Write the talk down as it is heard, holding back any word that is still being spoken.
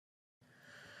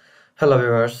Hello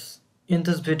viewers, in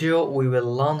this video we will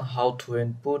learn how to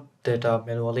input data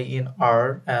manually in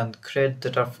R and create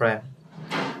data frame.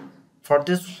 For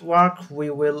this work we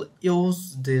will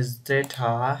use this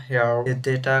data here. The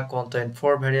data contain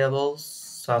 4 variables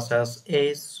such as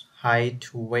age,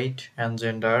 height, weight and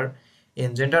gender.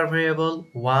 In gender variable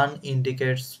 1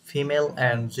 indicates female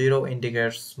and 0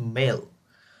 indicates male.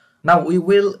 Now we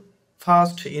will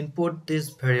first input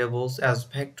these variables as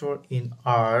vector in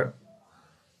R.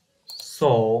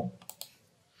 So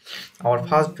our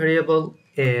first variable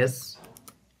is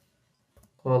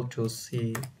equal to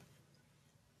C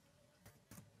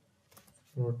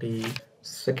 40.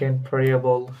 Second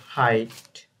variable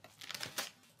height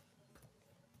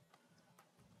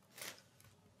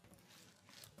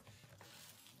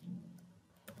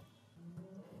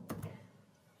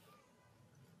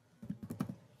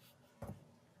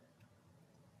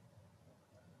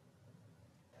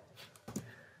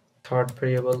third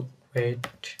variable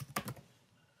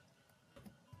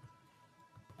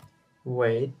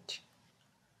weight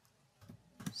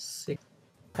 6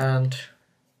 and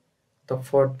the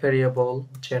fourth variable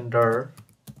gender.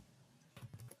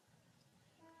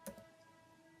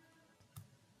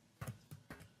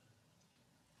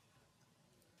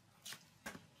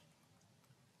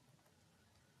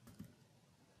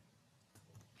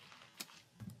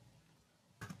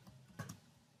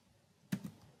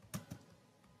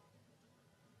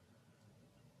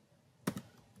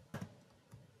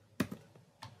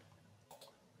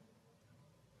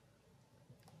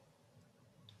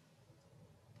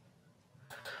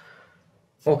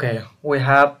 Okay, we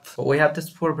have this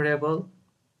 4 variable.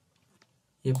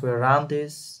 If we run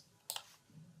this,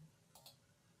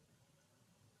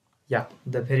 yeah,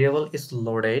 the variable is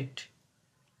loaded.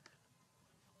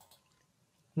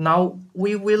 Now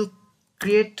we will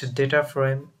create data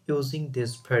frame using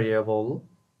this variable.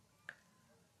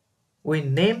 We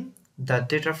name the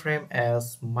data frame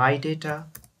as my data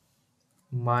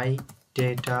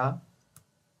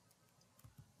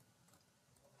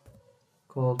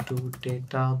equal to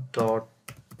data dot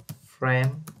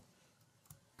frame.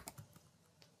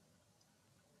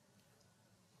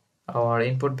 Our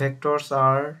input vectors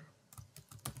are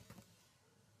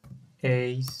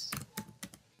age,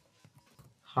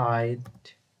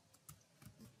 height,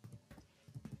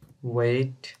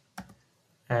 weight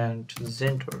and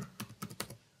gender.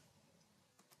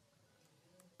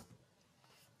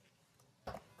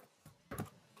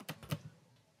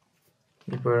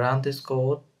 If we run this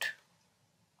code,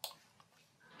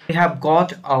 we have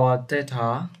got our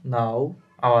data. Now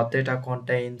our data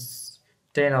contains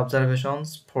 10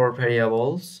 observations, 4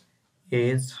 variables,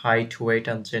 age, height, weight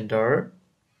and gender.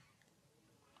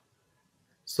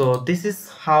 So this is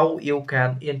how you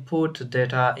can input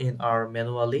data in R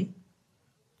manually.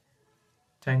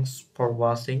 Thanks for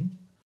watching.